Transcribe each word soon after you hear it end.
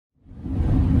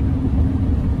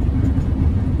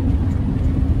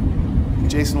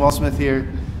Jason Walsmith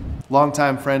here,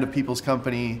 longtime friend of People's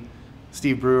Company,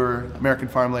 Steve Brewer, American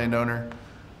farmland owner.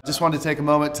 Just wanted to take a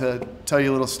moment to tell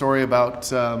you a little story about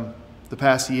the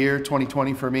past year,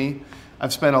 2020 for me.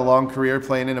 I've spent a long career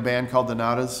playing in a band called the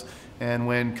Nadas, and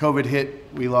when COVID hit,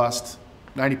 we lost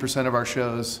 90% of our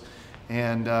shows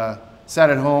and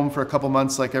sat at home for a couple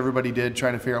months like everybody did,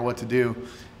 trying to figure out what to do.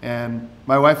 And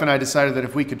my wife and I decided that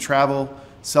if we could travel,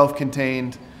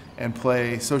 self-contained, and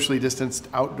play socially distanced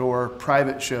outdoor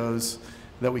private shows,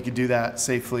 that we could do that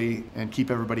safely and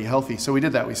keep everybody healthy. So we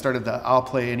did that. We started the I'll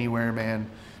Play Anywhere Man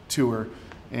tour,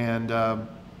 and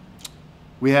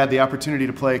we had the opportunity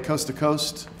to play coast to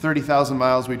coast. 30,000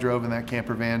 miles we drove in that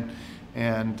camper van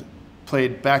and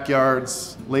played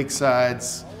backyards,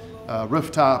 lakesides,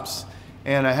 rooftops,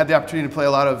 and I had the opportunity to play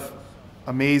a lot of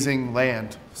amazing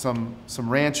land, some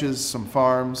ranches, some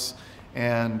farms,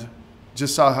 and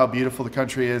just saw how beautiful the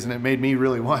country is, and it made me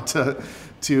really want to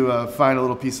find a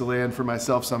little piece of land for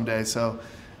myself someday. So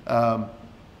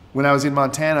when I was in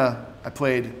Montana, I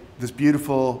played this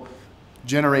beautiful,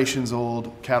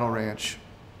 generations-old cattle ranch,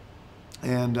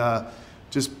 and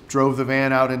just drove the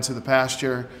van out into the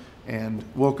pasture and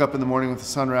woke up in the morning with the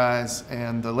sunrise,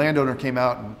 and the landowner came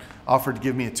out and offered to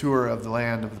give me a tour of the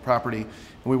land, of the property. And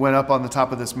we went up on the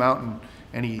top of this mountain,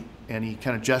 and he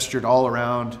kind of gestured all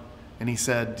around, and he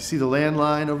said, "Do you see the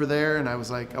landline over there?" And I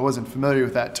was like, I wasn't familiar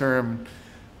with that term.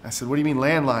 I said, "What do you mean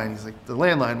landline?" He's like, "The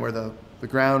landline where the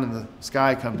ground and the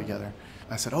sky come together."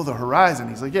 I said, "Oh, the horizon."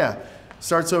 He's like, "Yeah,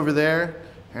 starts over there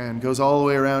and goes all the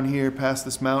way around here past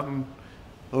this mountain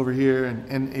over here."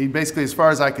 And he basically, as far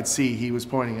as I could see, he was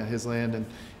pointing at his land, and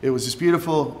it was just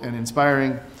beautiful and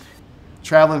inspiring.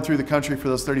 Traveling through the country for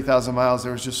those 30,000 miles,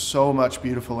 there was just so much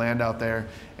beautiful land out there,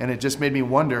 and it just made me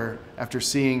wonder, after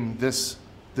seeing this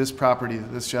property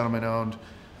that this gentleman owned,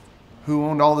 who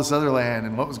owned all this other land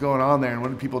and what was going on there and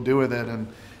what did people do with it.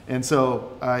 And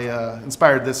so I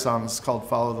inspired this song. It's called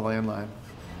Follow the Landline.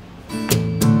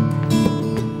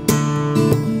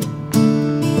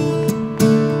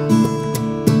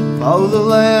 Follow the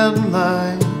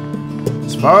landline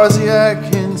as far as the eye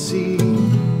can see.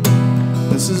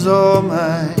 This is all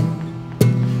mine,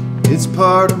 it's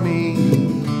part of me.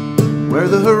 Where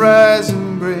the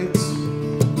horizon breaks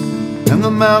and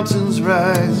the mountains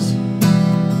rise,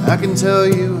 I can tell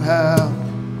you how,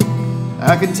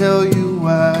 I can tell you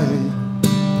why.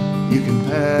 You can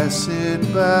pass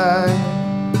it by,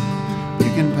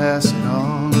 you can pass it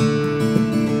on.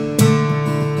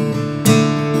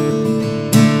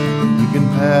 You can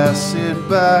pass it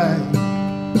by,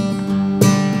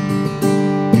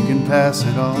 you can pass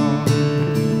it on.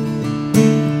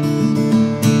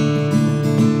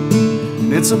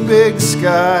 And it's a big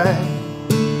sky,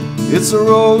 it's a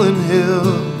rolling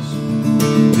hills,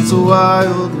 it's a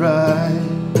wild ride.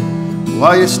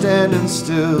 While you're standing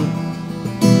still,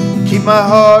 keep my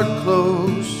heart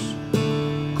close,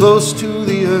 close to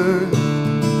the earth.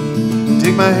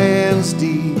 Take my hands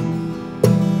deep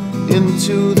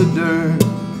into the dirt.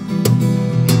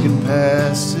 You can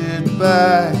pass it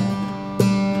by,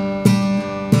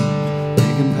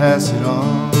 you can pass it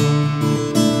on.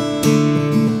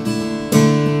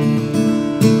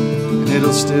 And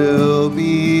it'll still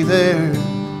be there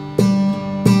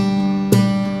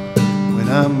when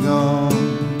I'm gone.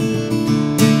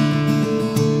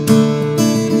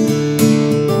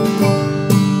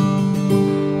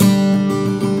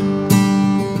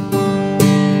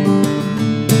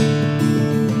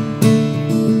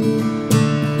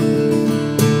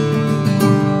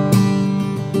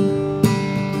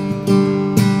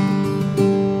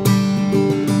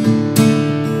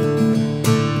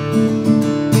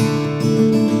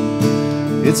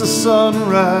 It's a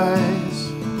sunrise,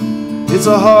 it's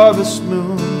a harvest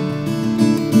moon,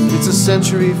 it's a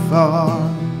century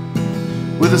farm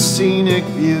with a scenic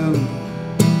view.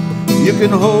 You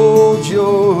can hold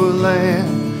your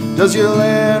land, does your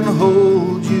land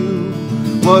hold you?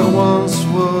 What once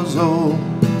was old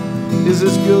is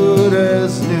as good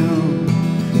as new.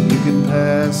 You can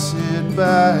pass it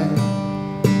by,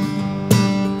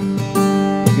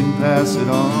 you can pass it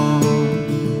on.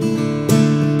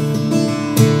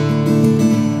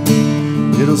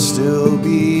 It'll still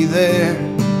be there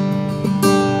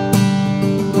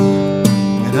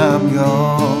when I'm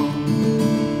gone.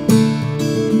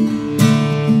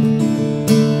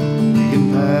 You can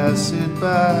pass it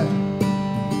by,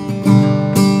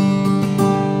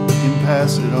 you can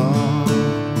pass it on.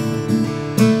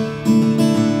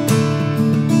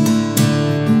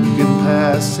 You can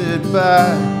pass it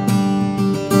by,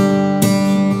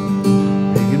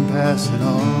 you can pass it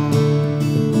on.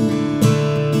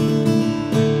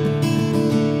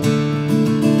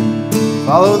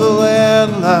 Follow the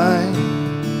landline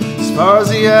as far as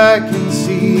the eye can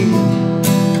see.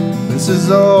 This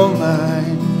is all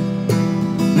mine,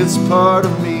 it's part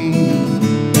of me.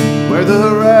 Where the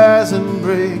horizon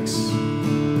breaks,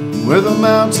 where the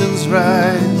mountains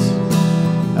rise,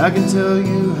 I can tell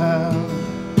you how,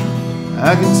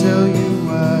 I can tell you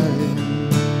why.